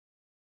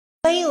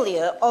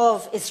Failure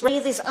of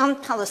Israelis and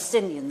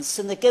Palestinians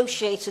to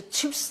negotiate a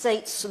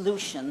two-state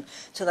solution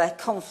to their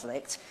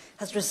conflict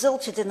has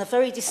resulted in a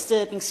very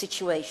disturbing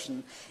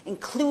situation,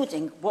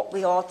 including what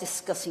we are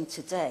discussing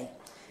today.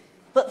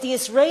 But the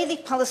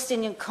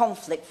Israeli-Palestinian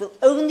conflict will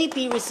only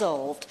be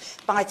resolved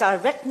by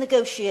direct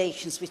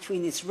negotiations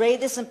between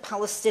Israelis and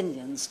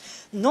Palestinians,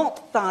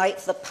 not by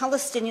the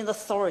Palestinian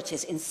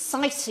authorities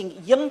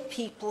inciting young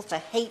people to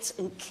hate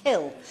and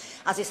kill,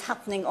 as is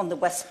happening on the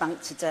West Bank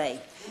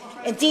today.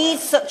 Indeed,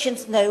 such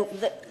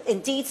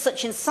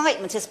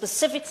incitement is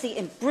specifically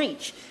in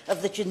breach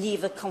of the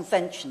Geneva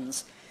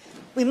Conventions.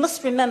 We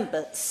must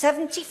remember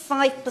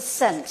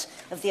 75%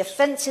 of the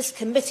offences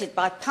committed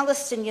by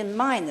Palestinian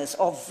minors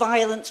are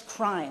violent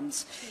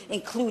crimes,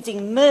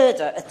 including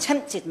murder,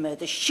 attempted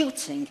murder,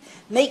 shooting,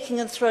 making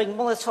and throwing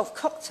Molotov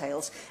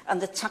cocktails,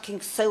 and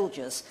attacking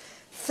soldiers.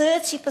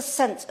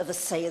 30% of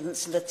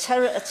assailants in the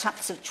terror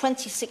attacks of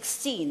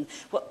 2016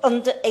 were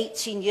under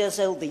 18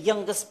 years old, the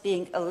youngest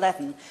being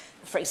 11.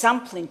 For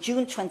example, in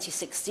June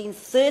 2016,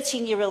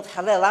 13-year-old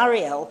Halel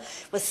Ariel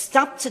was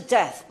stabbed to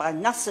death by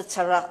Nasser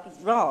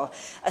Tarara,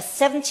 a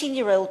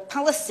 17-year-old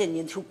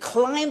Palestinian who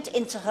climbed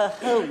into her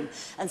home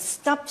and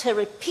stabbed her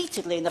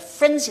repeatedly in a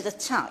frenzied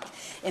attack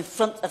in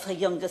front of her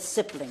younger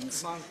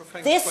siblings.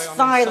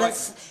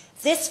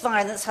 This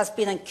violence has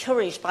been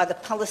encouraged by the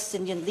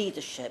Palestinian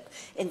leadership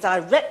in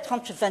direct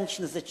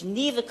contravention of the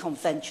Geneva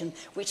Convention,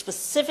 which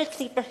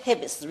specifically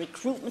prohibits the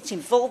recruitment and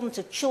involvement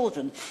of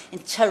children in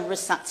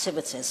terrorist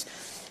activities.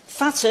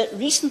 Fatah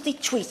recently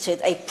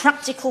tweeted a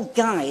practical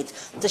guide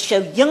to show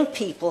young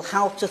people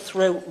how to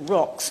throw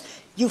rocks,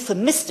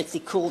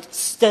 euphemistically called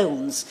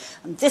stones,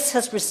 and this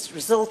has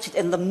resulted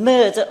in the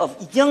murder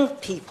of young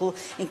people,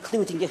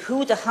 including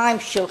Yehuda Haim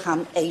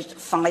Shoham, aged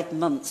 5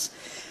 months.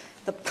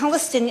 The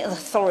Palestinian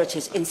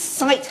authorities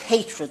incite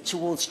hatred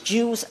towards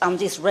Jews and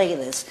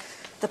Israelis.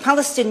 The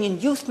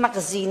Palestinian youth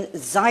magazine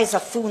Zai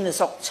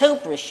Zafuna's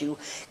October issue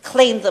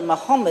claimed that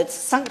Muhammad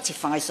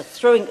sanctifies the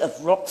throwing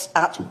of rocks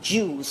at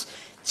Jews.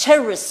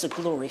 Terrorists are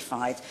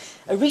glorified.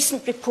 A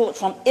recent report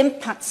from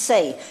Impact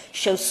Say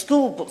shows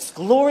school books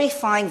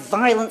glorifying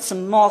violence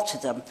and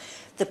martyrdom.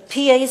 The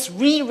PA's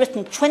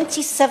rewritten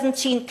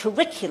 2017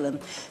 curriculum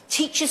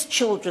teaches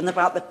children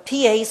about the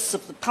PA's,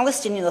 the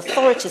Palestinian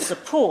Authority's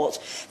support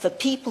for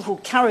people who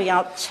carry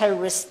out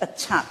terrorist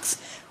attacks.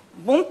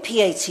 One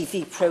PA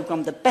TV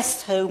programme, The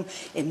Best Home,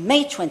 in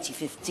May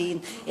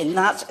 2015, in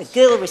that a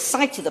girl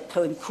recited a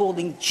poem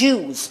calling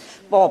Jews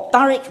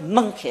barbaric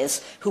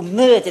monkeys who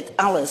murdered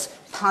Allah's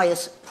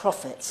pious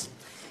prophets.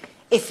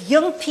 If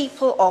young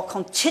people are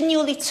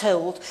continually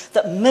told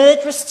that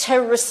murderous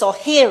terrorists are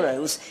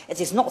heroes, it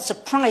is not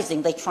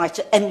surprising they try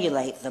to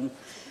emulate them.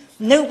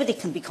 Nobody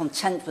can be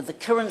content with the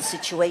current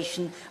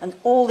situation, and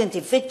all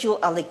individual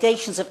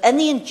allegations of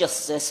any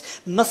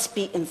injustice must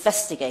be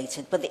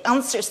investigated. But the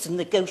answer is to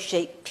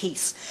negotiate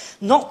peace,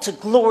 not to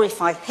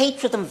glorify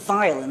hatred and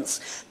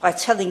violence by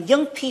telling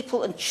young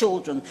people and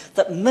children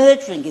that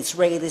murdering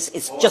Israelis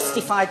is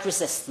justified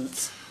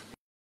resistance.